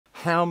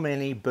how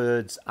many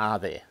birds are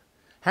there?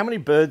 How many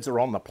birds are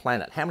on the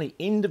planet? How many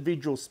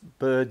individual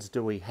birds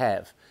do we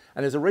have?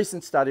 And there's a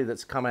recent study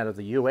that's come out of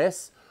the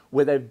US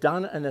where they've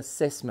done an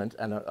assessment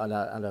and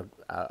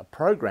a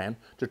program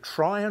to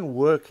try and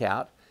work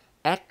out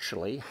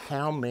actually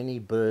how many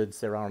birds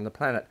there are on the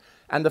planet.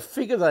 And the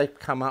figure they've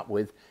come up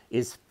with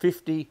is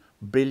 50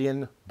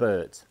 billion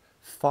birds.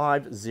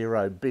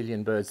 50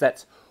 billion birds.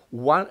 That's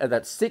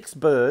 6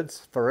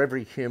 birds for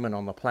every human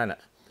on the planet.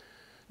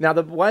 Now,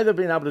 the way they've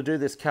been able to do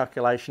this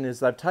calculation is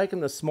they've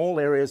taken the small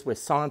areas where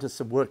scientists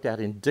have worked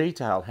out in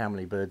detail how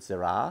many birds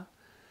there are,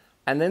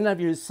 and then they've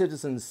used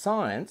citizen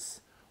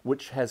science,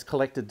 which has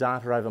collected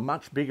data over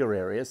much bigger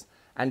areas,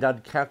 and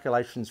done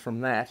calculations from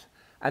that,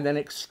 and then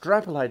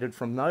extrapolated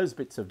from those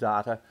bits of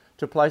data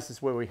to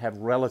places where we have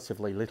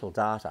relatively little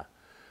data.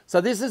 So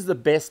this is the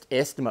best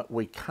estimate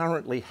we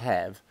currently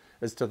have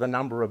as to the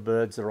number of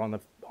birds that are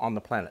on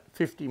the planet,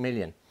 50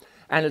 million.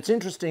 And it's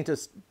interesting to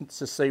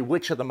see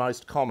which are the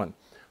most common.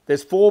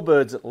 There's 4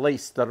 birds at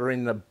least that are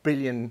in the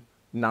billion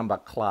number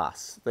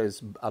class.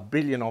 There's a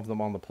billion of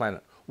them on the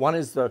planet. One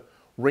is the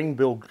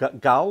ring-billed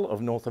gull of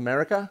North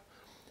America.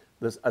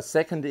 A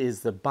second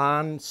is the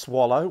barn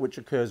swallow, which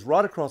occurs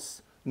right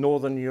across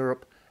Northern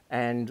Europe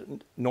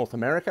and North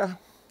America.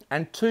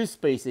 And 2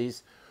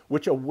 species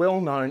which are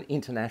well known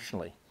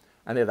internationally.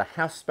 And they're the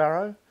house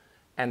sparrow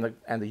and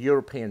the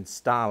European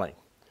starling.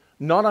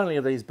 Not only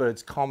are these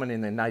birds common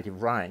in their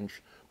native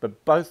range,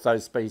 but both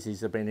those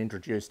species have been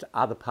introduced to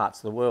other parts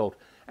of the world.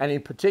 And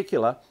in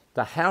particular,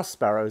 the house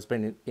sparrow has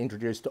been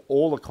introduced to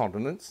all the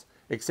continents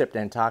except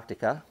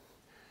Antarctica,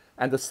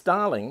 and the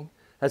starling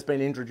has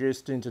been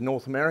introduced into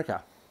North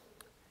America.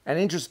 And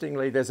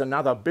interestingly, there's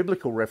another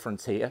biblical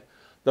reference here.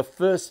 The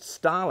first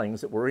starlings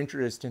that were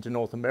introduced into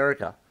North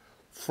America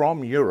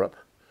from Europe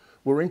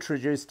were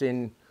introduced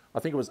in,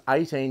 I think it was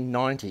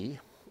 1890,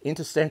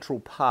 into Central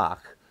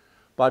Park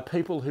by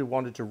people who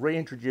wanted to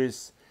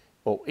reintroduce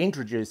or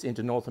introduce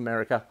into North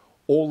America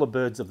all the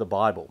birds of the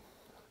Bible.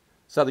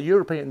 So the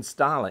European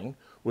starling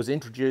was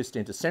introduced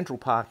into Central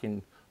Park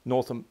in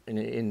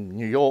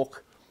New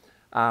York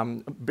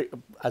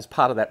as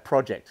part of that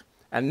project.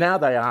 And now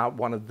they are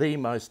one of the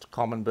most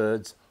common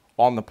birds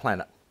on the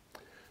planet.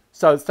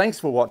 So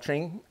thanks for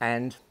watching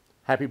and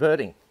happy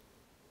birding.